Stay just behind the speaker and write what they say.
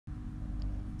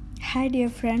Hi dear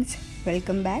friends,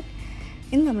 welcome back.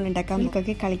 ഇന്ന് നമ്മൾ ഉണ്ടാക്കാൻ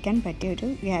നമുക്കൊക്കെ കളിക്കാൻ പറ്റിയ ഒരു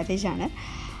ഗ്യാരേജാണ്.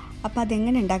 അപ്പോൾ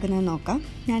അതെങ്ങനെ ഉണ്ടാക്കുന്നത് നോക്കാം.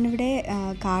 ഞാനിവിടെ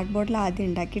കാർഡ്ബോർഡിൽ ആദ്യം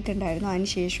ഉണ്ടാക്കിയിട്ടുണ്ടായിരുന്നു. അതിന്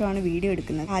ശേഷമാണ് വീഡിയോ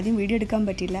എടുക്കുന്നത്. ആദ്യം വീഡിയോ എടുക്കാൻ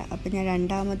പറ്റിയില്ല. അപ്പോൾ ഞാൻ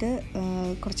രണ്ടാമത്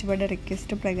കുറച്ചുപാട്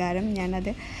റിക്വസ്റ്റ് പ്രകാരം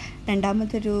ഞാനത്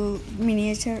രണ്ടാമതൊരു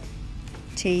മിനിയേച്ചർ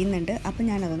ചെയ്യുന്നുണ്ട്. അപ്പോൾ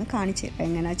ഞാനതൊന്ന് കാണിച്ചു തരാം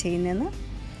എങ്ങനെയാണ് ചെയ്യുന്നതെന്ന്.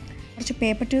 കുറച്ച്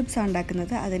പേപ്പർ ട്യൂബ്സാണ്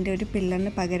ഉണ്ടാക്കുന്നത്. അതിൻ്റെ ഒരു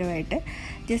പില്ലറിന് പകരമായിട്ട്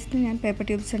ജസ്റ്റ് ഞാൻ പേപ്പർ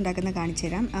ട്യൂബ്സ് ഉണ്ടാക്കുന്നത് കാണിച്ചു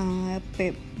തരാം.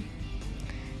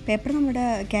 പേപ്പർ നമ്മുടെ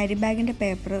ക്യാരി ബാഗിൻ്റെ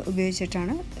പേപ്പർ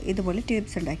ഉപയോഗിച്ചിട്ടാണ് ഇതുപോലെ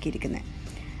ട്യൂബ്സ് ഉണ്ടാക്കിയിരിക്കുന്നത്.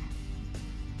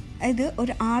 ഇത്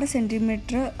ഒരു 6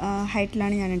 സെൻറ്റിമീറ്റർ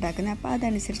ഹൈറ്റിലാണ് ഞാൻ ഉണ്ടാക്കുന്നത്. അപ്പോൾ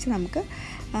അതനുസരിച്ച് നമുക്ക്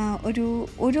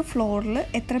ഒരു ഫ്ലോറിൽ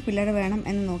എത്ര പില്ലർ വേണം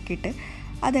എന്ന് നോക്കിയിട്ട്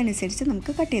അതനുസരിച്ച്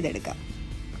നമുക്ക് കട്ട് ചെയ്തെടുക്കാം.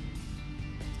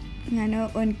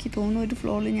 എനിക്ക് തോന്നുന്നു ഒരു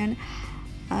ഫ്ലോറിൽ ഞാൻ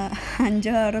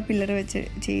 5-6 പില്ലർ വെച്ച്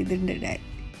ചെയ്തിട്ടുണ്ടായി.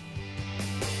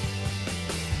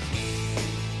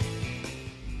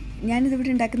 ഞാനിതിവിടെ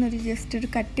ഉണ്ടാക്കുന്ന ജസ്റ്റ് ഒരു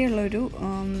കട്ടിയുള്ളൊരു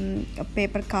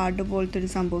പേപ്പർ കാർഡ് പോലത്തെ ഒരു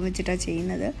സംഭവം വെച്ചിട്ടാണ്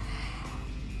ചെയ്യുന്നത്.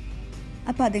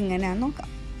 അപ്പോൾ അതെങ്ങനെയാണെന്ന് നോക്കാം.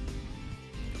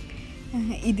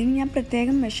 ഇതിന് ഞാൻ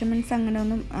പ്രത്യേകം മെഷർമെൻറ്റ്സ്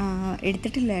അങ്ങനെയൊന്നും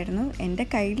എടുത്തിട്ടില്ലായിരുന്നു. എൻ്റെ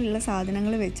കയ്യിലുള്ള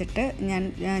സാധനങ്ങൾ വെച്ചിട്ട് ഞാൻ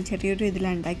ചെറിയൊരു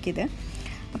ഇതിലാണ് ഉണ്ടാക്കിയത്.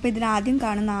 അപ്പോൾ ഇതിലാദ്യം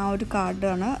കാണുന്ന ആ ഒരു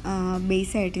കാർഡാണ്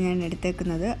ബേസായിട്ട് ഞാൻ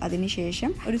എടുത്തേക്കുന്നത്.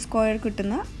 അതിനുശേഷം ഒരു സ്ക്വയർ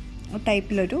കിട്ടുന്ന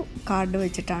ടൈപ്പിലൊരു കാർഡ്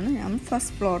വെച്ചിട്ടാണ് ഞാൻ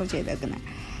ഫസ്റ്റ് ഫ്ലോർ ചെയ്തേക്കുന്നത്.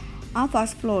 ആ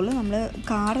ഫസ്റ്റ് ഫ്ലോറിൽ നമ്മൾ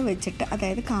കാറ് വെച്ചിട്ട്,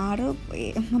 അതായത് കാറ്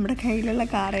നമ്മുടെ കയ്യിലുള്ള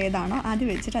കാർ ഏതാണോ അത്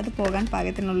വെച്ചിട്ട് അത് പോകാൻ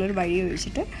പാകത്തിനുള്ളൊരു വഴി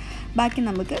ഒഴിച്ചിട്ട് ബാക്കി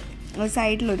നമുക്ക്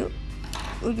സൈഡിലൊരു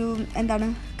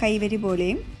കൈവരി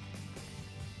പോലെയും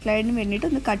സ്ലൈഡിന് വേണ്ടിയിട്ട്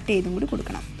ഒന്ന് കട്ട് ചെയ്തും കൂടി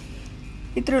കൊടുക്കണം.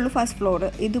 ഇത്രയേ ഉള്ളൂ ഫസ്റ്റ് ഫ്ലോർ.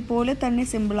 ഇതുപോലെ തന്നെ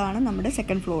സിമ്പിളാണ് നമ്മുടെ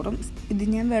സെക്കൻഡ് ഫ്ലോറും. ഇത്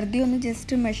ഞാൻ വെറുതെ ഒന്ന്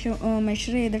ജസ്റ്റ്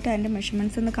മെഷർ ചെയ്തിട്ട് അതിൻ്റെ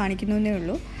മെഷർമെൻറ്റ്സ് ഒന്ന് കാണിക്കുന്നതേ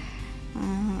ഉള്ളൂ.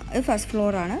 ഇത് ഫസ്റ്റ്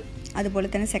ഫ്ലോറാണ്. അതുപോലെ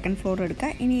തന്നെ സെക്കൻഡ് ഫ്ലോർ എടുക്കുക.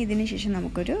 ഇനി ഇതിന് ശേഷം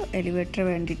നമുക്കൊരു എലിവേറ്റർ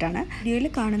വേണ്ടിയിട്ടാണ്. വീഡിയോയിൽ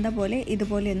കാണുന്ന പോലെ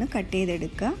ഇതുപോലെ ഒന്ന് കട്ട്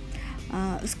ചെയ്തെടുക്കുക.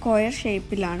 സ്ക്വയർ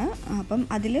ഷേപ്പിലാണ്. അപ്പം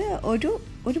അതിൽ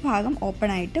ഒരു ഭാഗം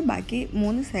ഓപ്പൺ ആയിട്ട് ബാക്കി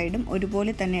 3 സൈഡും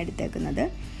ഒരുപോലെ തന്നെ എടുത്തേക്കുന്നത്.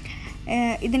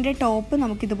 ഇതിൻ്റെ ടോപ്പ്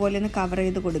നമുക്കിതുപോലെ ഒന്ന് കവർ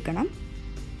ചെയ്ത് കൊടുക്കണം.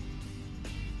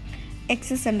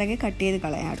 എക്സസ് ഉണ്ടെങ്കിൽ കട്ട് ചെയ്ത്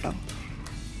കളയാം കേട്ടോ.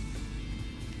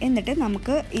 എന്നിട്ട്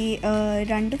നമുക്ക് ഈ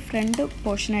 2 ഫ്രണ്ട്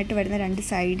പോർഷനായിട്ട് വരുന്ന 2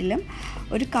 സൈഡിലും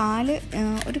ഒരു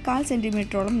 1/4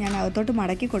 സെൻറ്റിമീറ്ററോളം ഞാൻ അകത്തോട്ട്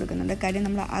മടക്കി കൊടുക്കുന്നുണ്ട്. കാര്യം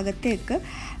നമ്മൾ അകത്തേക്ക്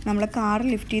നമ്മളെ കാർ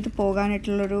ലിഫ്റ്റ് ചെയ്ത്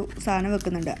പോകാനായിട്ടുള്ളൊരു സാധനം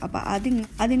വെക്കുന്നുണ്ട്. അപ്പോൾ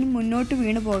അതിന് മുന്നോട്ട്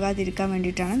വീണ് പോകാതിരിക്കാൻ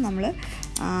വേണ്ടിയിട്ടാണ് നമ്മൾ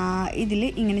ഇതിൽ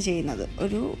ഇങ്ങനെ ചെയ്യുന്നത്.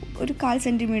 ഒരു 1/4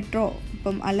 സെൻറ്റിമീറ്ററോ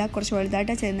ഇപ്പം അല്ല കുറച്ച്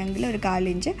വലുതായിട്ടാണ് ചെയ്യുന്നതെങ്കിൽ ഒരു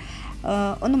 1/4 ഇഞ്ച്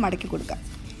ഒന്ന് മടക്കി കൊടുക്കാം.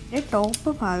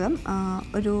 ടോപ്പ് ഭാഗം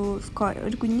ഒരു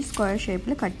കുഞ്ഞ് സ്ക്വയർ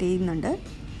ഷേപ്പിൽ കട്ട് ചെയ്യുന്നുണ്ട്.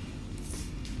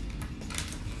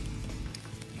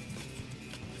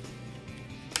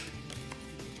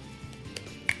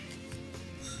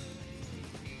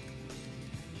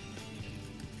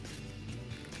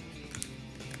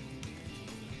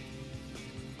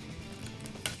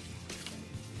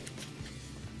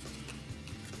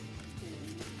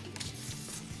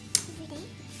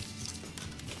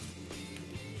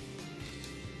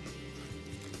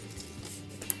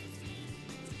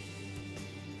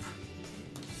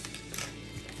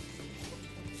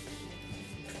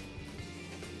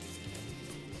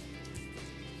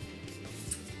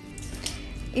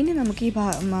 ഇനി നമുക്ക് ഈ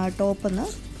ടോപ്പൊന്ന്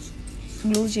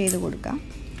ഗ്ലൂ ചെയ്ത് കൊടുക്കാം.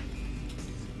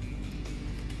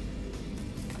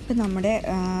 അപ്പം നമ്മുടെ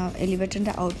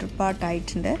എലിവേറ്ററിൻ്റെ ഔട്ടർ പാർട്ട്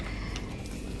ആയിട്ടുണ്ട്.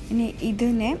 ഇനി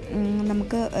ഇതിനെ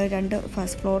നമുക്ക് 2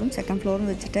 ഫസ്റ്റ് ഫ്ലോറും സെക്കൻഡ് ഫ്ലോറും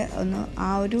വെച്ചിട്ട് ഒന്ന്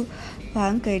ആ ഒരു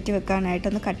ഭാഗം കയറ്റി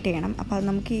വെക്കാനായിട്ടൊന്ന് കട്ട് ചെയ്യണം. അപ്പോൾ അത്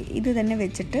നമുക്ക് ഇത് തന്നെ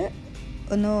വെച്ചിട്ട്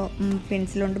ഒന്ന്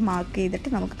പെൻസിലുകൊണ്ട് മാർക്ക്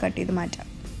ചെയ്തിട്ട് നമുക്ക് കട്ട് ചെയ്ത് മാറ്റാം.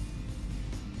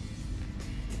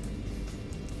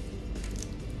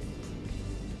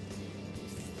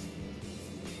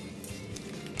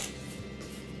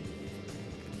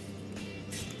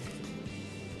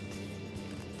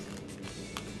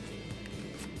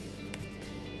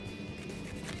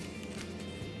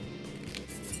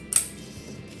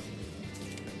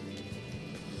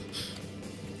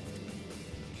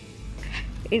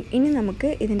 ഇനി നമുക്ക്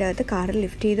ഇതിൻ്റെ അകത്ത് കാറിൽ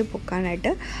ലിഫ്റ്റ് ചെയ്ത്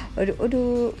പൊക്കാനായിട്ട്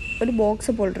ഒരു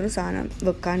ബോക്സ് പോലൊരു സാധനം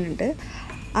വെക്കാനുണ്ട്.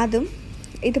 അതും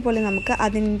ഇതുപോലെ നമുക്ക്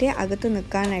അതിൻ്റെ അകത്ത്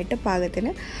നിൽക്കാനായിട്ട്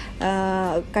പാകത്തിന്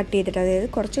കട്ട് ചെയ്തിട്ട്, അതായത്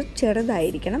കുറച്ച്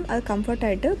ചെറുതായിരിക്കണം, അത്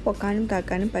കംഫർട്ടായിട്ട് പൊക്കാനും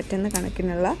താക്കാനും പറ്റുന്ന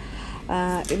കണക്കിനുള്ള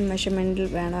മെഷർമെൻറ്റിൽ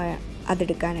വേണം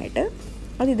അതെടുക്കാനായിട്ട്.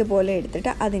 അതിതുപോലെ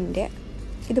എടുത്തിട്ട് അതിൻ്റെ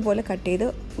ഇതുപോലെ കട്ട് ചെയ്ത്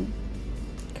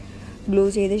ഗ്ലൂ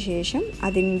ചെയ്ത ശേഷം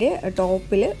അതിൻ്റെ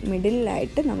ടോപ്പിൽ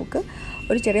മിഡിലായിട്ട് നമുക്ക്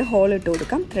ഒരു ചെറിയ ഹോൾ ഇട്ട്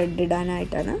കൊടുക്കാം. ത്രെഡ്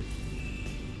ഇടാനായിട്ടാണ്.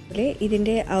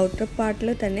 ഇതിൻ്റെ ഔട്ടർ പാർട്ടിൽ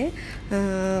തന്നെ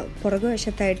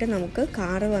പുറകുവശത്തായിട്ട് നമുക്ക്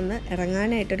കാറ് വന്ന്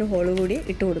ഇറങ്ങാനായിട്ടൊരു ഹോള് കൂടി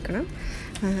ഇട്ട് കൊടുക്കണം.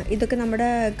 ഇതൊക്കെ നമ്മുടെ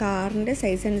കാറിൻ്റെ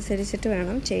സൈസ് അനുസരിച്ചിട്ട്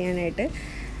വേണം ചെയ്യാനായിട്ട്.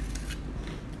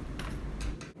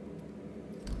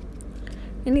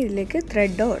 ഇനി ഇതിലേക്ക്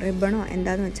ത്രെഡോ റിബണോ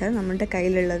എന്താണെന്ന് വെച്ചാൽ നമ്മുടെ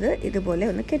കയ്യിലുള്ളത് ഇതുപോലെ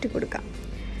ഒന്ന് കെട്ടി കൊടുക്കാം.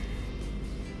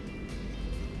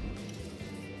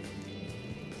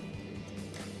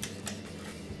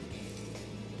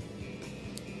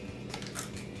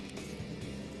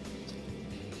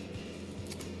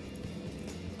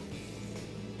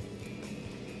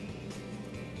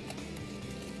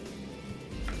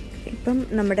 ഇപ്പം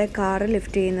നമ്മുടെ കാറ്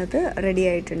ലിഫ്റ്റ് ചെയ്യുന്നത് റെഡി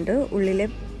ആയിട്ടുണ്ട്.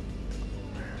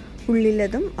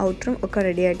 ഉള്ളിലതും ഔട്ടറും ഒക്കെ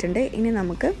റെഡി ആയിട്ടുണ്ട്. ഇനി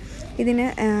നമുക്ക് ഇതിന്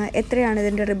എത്രയാണ്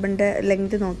ഇതിൻ്റെ റിബണിൻ്റെ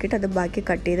ലെങ്ത് നോക്കിയിട്ട് അത് ബാക്കി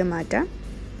കട്ട് ചെയ്ത് മാറ്റാം.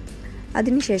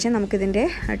 അതിനുശേഷം നമുക്കിതിൻ്റെ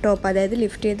ടോപ്പ്, അതായത്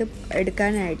ലിഫ്റ്റ് ചെയ്ത്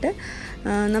എടുക്കാനായിട്ട്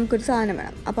നമുക്കൊരു സാധനം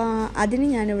വേണം. അപ്പോൾ അതിന്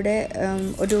ഞാനിവിടെ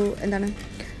ഒരു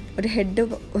ഹെഡ്,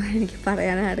 എനിക്ക്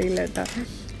പറയാനറിയില്ല കേട്ടോ,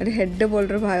 ഒരു ഹെഡ്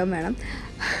പോലൊരു ഭാഗം വേണം.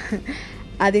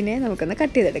 അതിനെ നമുക്കൊന്ന്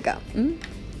കട്ട് ചെയ്തെടുക്കാം.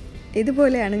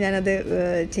 ഇതുപോലെയാണ് ഞാനത്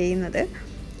ചെയ്യുന്നത്.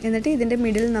 എന്നിട്ട് ഇതിൻ്റെ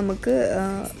മിഡിൽ നമുക്ക്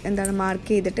മാർക്ക്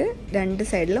ചെയ്തിട്ട് രണ്ട്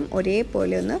സൈഡിലും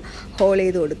ഒരേപോലെ ഒന്ന് ഹോൾ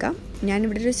ചെയ്ത് കൊടുക്കാം.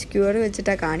 ഞാനിവിടെ ഒരു സ്ക്യൂർ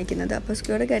വെച്ചിട്ടാണ് കാണിക്കുന്നത്. അപ്പോൾ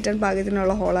സ്ക്യൂർ കയറ്റാൻ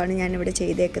പാകത്തിനുള്ള ഹോളാണ് ഞാനിവിടെ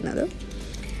ചെയ്തേക്കുന്നത്.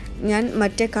 ഞാൻ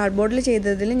മറ്റേ കാർഡ്ബോർഡിൽ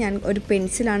ചെയ്തതിൽ ഞാൻ ഒരു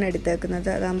പെൻസിലാണ് എടുത്തേക്കുന്നത്.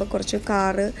 അതാകുമ്പോൾ കുറച്ച്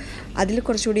കാറ് അതിൽ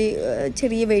കുറച്ചുകൂടി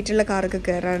ചെറിയ വെയിറ്റുള്ള കാറൊക്കെ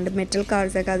കയറാറുണ്ട്. മെറ്റൽ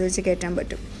കാർസൊക്കെ അത് വെച്ച് കയറ്റാൻ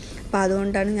പറ്റും. അപ്പോൾ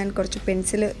അതുകൊണ്ടാണ് ഞാൻ കുറച്ച്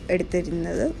പെൻസിൽ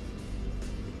എടുത്തിരുന്നത്.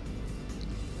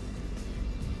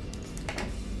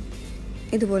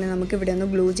 ഇതുപോലെ നമുക്ക് ഇവിടെ ഒന്ന്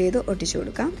ഗ്ലൂ ചെയ്ത് ഒട്ടിച്ചു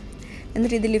കൊടുക്കാം.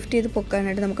 എന്നിട്ട് ഇത് ലിഫ്റ്റ് ചെയ്ത്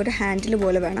പൊക്കാനായിട്ട് നമുക്കൊരു ഹാൻഡിൽ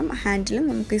പോലെ വേണം. ഹാൻഡിലും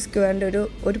നമുക്ക് ഈ സ്ക്വയറിൻ്റെ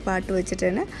ഒരു പാർട്ട് വെച്ചിട്ട്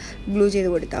തന്നെ ഗ്ലൂ ചെയ്ത്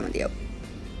കൊടുത്താൽ മതിയാവും.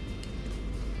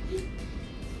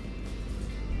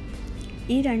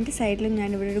 ഈ രണ്ട് സൈഡിലും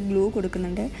ഞാനിവിടെ ഒരു ഗ്ലൂ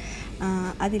കൊടുക്കുന്നുണ്ട്.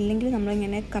 അതില്ലെങ്കിൽ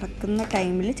നമ്മളിങ്ങനെ കറക്കുന്ന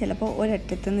ടൈമിൽ ചിലപ്പോൾ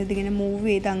ഒരറ്റത്തുനിന്ന് ഇതിങ്ങനെ മൂവ്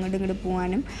ചെയ്ത് അങ്ങോട്ടും ഇങ്ങോട്ട്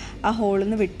പോകാനും ആ ഹോളിൽ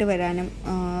നിന്ന് വിട്ട് വരാനും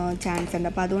ചാൻസ് ഉണ്ട്.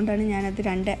 അപ്പോൾ അതുകൊണ്ടാണ് ഞാനത്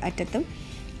രണ്ട് അറ്റത്തും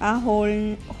ആ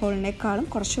ഹോളിനേക്കാളും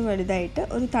കുറച്ച് വലുതായിട്ട്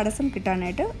ഒരു തടസ്സം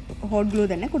കിട്ടാനായിട്ട് ഹോട്ട് ഗ്ലൂ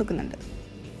തന്നെ കൊടുക്കുന്നുണ്ട്.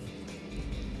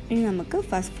 ഇനി നമുക്ക്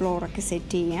ഫസ്റ്റ് ഫ്ലോറൊക്കെ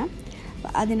സെറ്റ് ചെയ്യാം.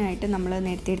 അതിനായിട്ട് നമ്മൾ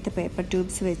നേരത്തെ എടുത്ത പേപ്പർ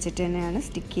ട്യൂബ്സ് വെച്ചിട്ട് തന്നെയാണ്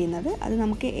സ്റ്റിക്ക് ചെയ്യുന്നത്. അത്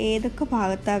നമുക്ക് ഏതൊക്കെ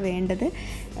ഭാഗത്താണ് വേണ്ടത്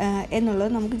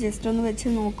എന്നുള്ളത് നമുക്ക് ജസ്റ്റ് ഒന്ന്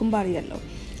വെച്ച് നോക്കുമ്പോൾ അറിയാമല്ലോ.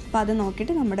 അപ്പോൾ അത്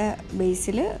നോക്കിയിട്ട് നമ്മുടെ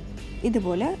ബേസിൽ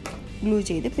ഇതുപോലെ ഗ്ലൂ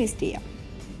ചെയ്ത് പേസ്റ്റ് ചെയ്യാം.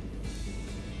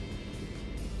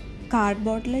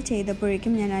 കാർഡ്ബോർഡിൽ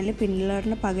ചെയ്തപ്പോഴേക്കും ഞാൻ അതിൽ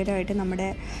പില്ലറിന് പകരമായിട്ട് നമ്മുടെ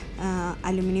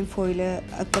അലുമിനിയം ഫോയിൽ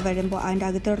ഒക്കെ വരുമ്പോൾ അതിൻ്റെ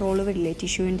അകത്തെ റോള് വരില്ലേ,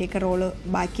 ടിഷ്യൂവിൻ്റെയൊക്കെ റോള്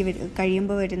ബാക്കി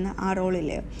കഴിയുമ്പോൾ വരുന്ന ആ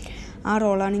റോളില്ലേ, ആ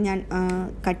റോളാണ് ഞാൻ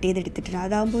കട്ട് ചെയ്തെടുത്തിട്ടുള്ളത്.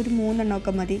 അതാകുമ്പോൾ ഒരു 3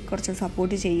 എണ്ണമൊക്കെ മതി, കുറച്ച്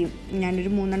സപ്പോർട്ട് ചെയ്യും.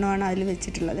 ഞാനൊരു 3 എണ്ണമാണ് അതിൽ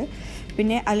വെച്ചിട്ടുള്ളത്.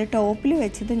 പിന്നെ അതിൽ ടോപ്പിൽ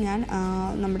വെച്ചത് ഞാൻ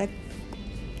നമ്മുടെ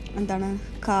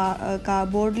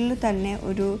കാർഡ്ബോർഡിൽ തന്നെ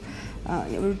ഒരു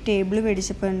ടേബിൾ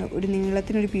മേടിച്ചപ്പോൾ ഒരു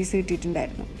നീളത്തിനൊരു പീസ്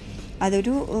കിട്ടിയിട്ടുണ്ടായിരുന്നു.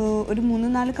 അതൊരു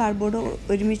 3-4 കാർഡ്ബോർഡ്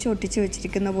ഒരുമിച്ച് ഒട്ടിച്ച്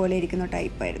വെച്ചിരിക്കുന്ന പോലെ ഇരിക്കുന്ന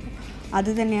ടൈപ്പായിരുന്നു. അത്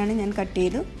തന്നെയാണ് ഞാൻ കട്ട്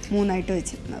ചെയ്ത് 3ആയിട്ട്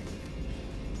വെച്ചിരുന്നത്.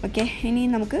 ഓക്കെ, ഇനി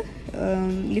നമുക്ക്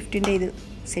ലിഫ്റ്റിൻ്റെ ഇത്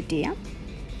സെറ്റ് ചെയ്യാം.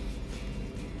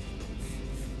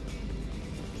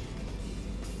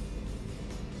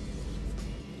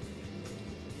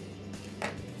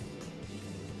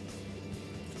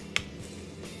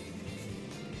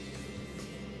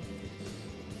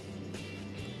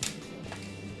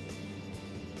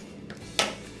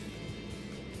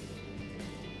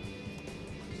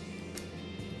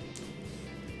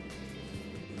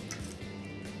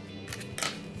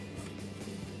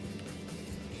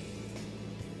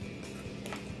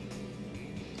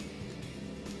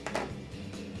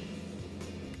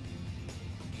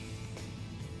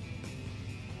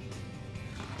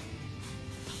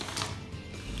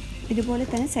 ഇതുപോലെ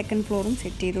തന്നെ സെക്കൻഡ് ഫ്ലോറും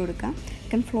സെറ്റ് ചെയ്ത് കൊടുക്കാം.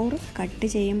 സെക്കൻഡ് ഫ്ലോർ കട്ട്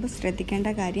ചെയ്യുമ്പോൾ ശ്രദ്ധിക്കേണ്ട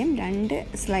കാര്യം 2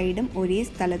 സ്ലൈഡും ഒരേ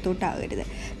സ്ഥലത്തോട്ടാകരുത്.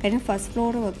 കാരണം ഫസ്റ്റ്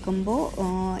ഫ്ലോർ വെക്കുമ്പോൾ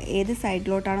ഏത്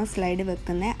സൈഡിലോട്ടാണോ സ്ലൈഡ്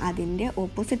വെക്കുന്നത് അതിൻ്റെ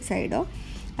ഓപ്പോസിറ്റ് സൈഡോ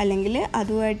അല്ലെങ്കിൽ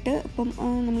അതുമായിട്ട് ഇപ്പം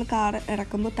നമ്മൾ കാർ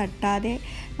ഇറക്കുമ്പോൾ തട്ടാതെ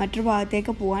മറ്റൊരു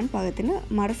ഭാഗത്തേക്ക് പോകാൻ പാകത്തിന്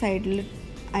മറു സൈഡിൽ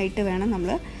ആയിട്ട് വേണം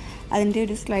നമ്മൾ അതിൻ്റെ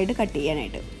ഒരു സ്ലൈഡ് കട്ട്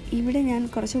ചെയ്യാനായിട്ട്. ഇവിടെ ഞാൻ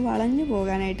കുറച്ച് വളഞ്ഞു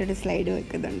പോകാനായിട്ടൊരു സ്ലൈഡ്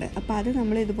വെക്കുന്നുണ്ട്. അപ്പോൾ അത്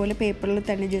നമ്മൾ ഇതുപോലെ പേപ്പറിൽ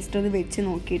തന്നെ ജസ്റ്റ് ഒന്ന് വെച്ച്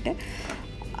നോക്കിയിട്ട്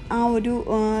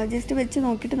ജസ്റ്റ് വെച്ച്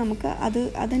നോക്കിയിട്ട് നമുക്ക്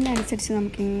അതിൻ്റെ അനുസരിച്ച്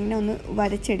നമുക്കിങ്ങനെ ഒന്ന്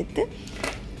വരച്ചെടുത്ത്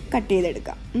കട്ട്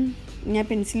ചെയ്തെടുക്കാം. ഞാൻ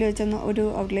പെൻസിൽ വെച്ചൊന്ന് ഒരു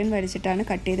ഔട്ട്ലൈൻ വരച്ചിട്ടാണ്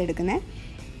കട്ട് ചെയ്തെടുക്കുന്നത്.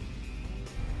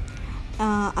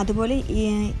 അതുപോലെ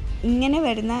ഇങ്ങനെ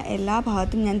വരുന്ന എല്ലാ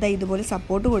ഭാഗത്തും ഞാൻ ഇതുപോലെ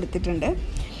സപ്പോർട്ട് കൊടുത്തിട്ടുണ്ട്.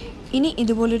 ഇനി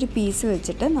ഇതുപോലൊരു പീസ്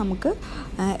വെച്ചിട്ട് നമുക്ക്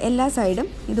എല്ലാ സൈഡും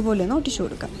ഇതുപോലെ ഒന്ന് ഒട്ടിച്ചു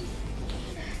കൊടുക്കാം.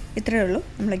 ഇത്രയേ ഉള്ളൂ,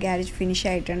 നമ്മൾ ഗ്യാരേജ് ഫിനിഷ്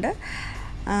ആയിട്ടുണ്ട്.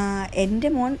 എൻ്റെ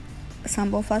മോൻ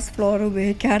സംഭവം ഫസ്റ്റ് ഫ്ലോർ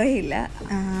ഉപയോഗിക്കാറേ ഇല്ല.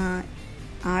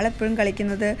 ആളെപ്പോഴും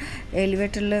കളിക്കുന്നത്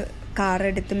എലിവേറ്ററിൽ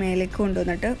കാറെടുത്ത് മേലേക്ക്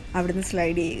കൊണ്ടുവന്നിട്ട് അവിടുന്ന്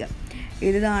സ്ലൈഡ് ചെയ്യുക.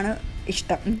 ഇതാണ്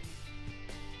ഇഷ്ടം.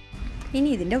 ഇനി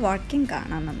ഇതിൻ്റെ വർക്കിംഗ്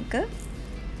കാണാം നമുക്ക്.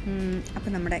 അപ്പോൾ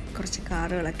നമ്മുടെ കുറച്ച്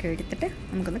കാറുകളൊക്കെ എടുത്തിട്ട്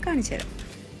നമുക്കൊന്ന് കാണിച്ചു തരാം.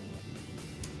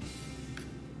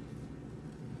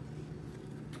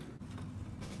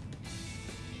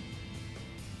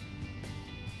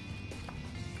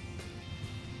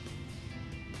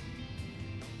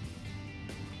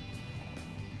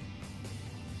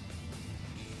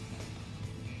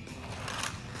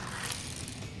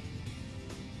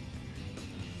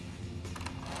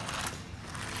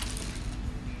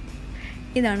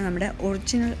 ഇതാണ് നമ്മുടെ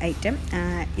ഒറിജിനൽ ഐറ്റം.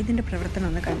 ഇതിൻ്റെ പ്രവർത്തനം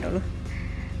ഒന്ന് കണ്ടോളൂ.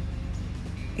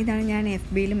 ഇതാണ് ഞാൻ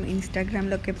FBയിലും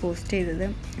ഇൻസ്റ്റാഗ്രാമിലൊക്കെ പോസ്റ്റ് ചെയ്തത്.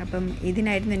 അപ്പം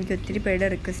ഇതിനായിരുന്നു എനിക്ക് ഒത്തിരി പേരുടെ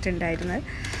റിക്വസ്റ്റ് ഉണ്ടായിരുന്നത്.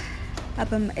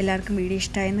 അപ്പം എല്ലാവർക്കും വീഡിയോ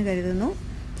ഇഷ്ടമായെന്ന് കരുതുന്നു.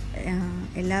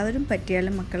 എല്ലാവരും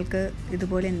പറ്റിയാലും മക്കൾക്ക്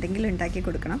ഇതുപോലെ എന്തെങ്കിലും ഉണ്ടാക്കി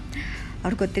കൊടുക്കണം.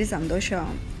 അവർക്ക് ഒത്തിരി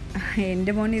സന്തോഷമാവും.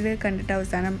 എൻ്റെ മോൻ ഇത് കണ്ടിട്ട്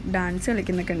അവസാനം ഡാൻസ്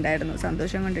കളിക്കുന്നൊക്കെ ഉണ്ടായിരുന്നു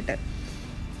സന്തോഷം കണ്ടിട്ട്.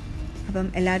 അപ്പം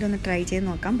എല്ലാവരും ഒന്ന് ട്രൈ ചെയ്ത്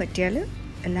നോക്കാം. പറ്റിയാൽ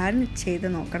എല്ലാവരും ചെയ്ത്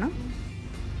നോക്കണം.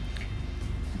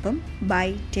 അപ്പം by,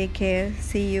 take care,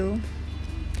 see you,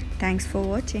 thanks for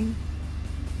watching.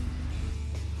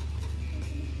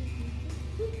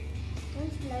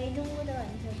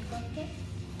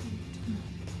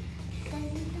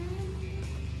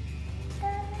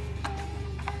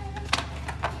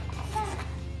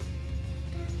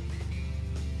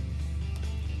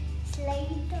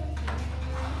 Slide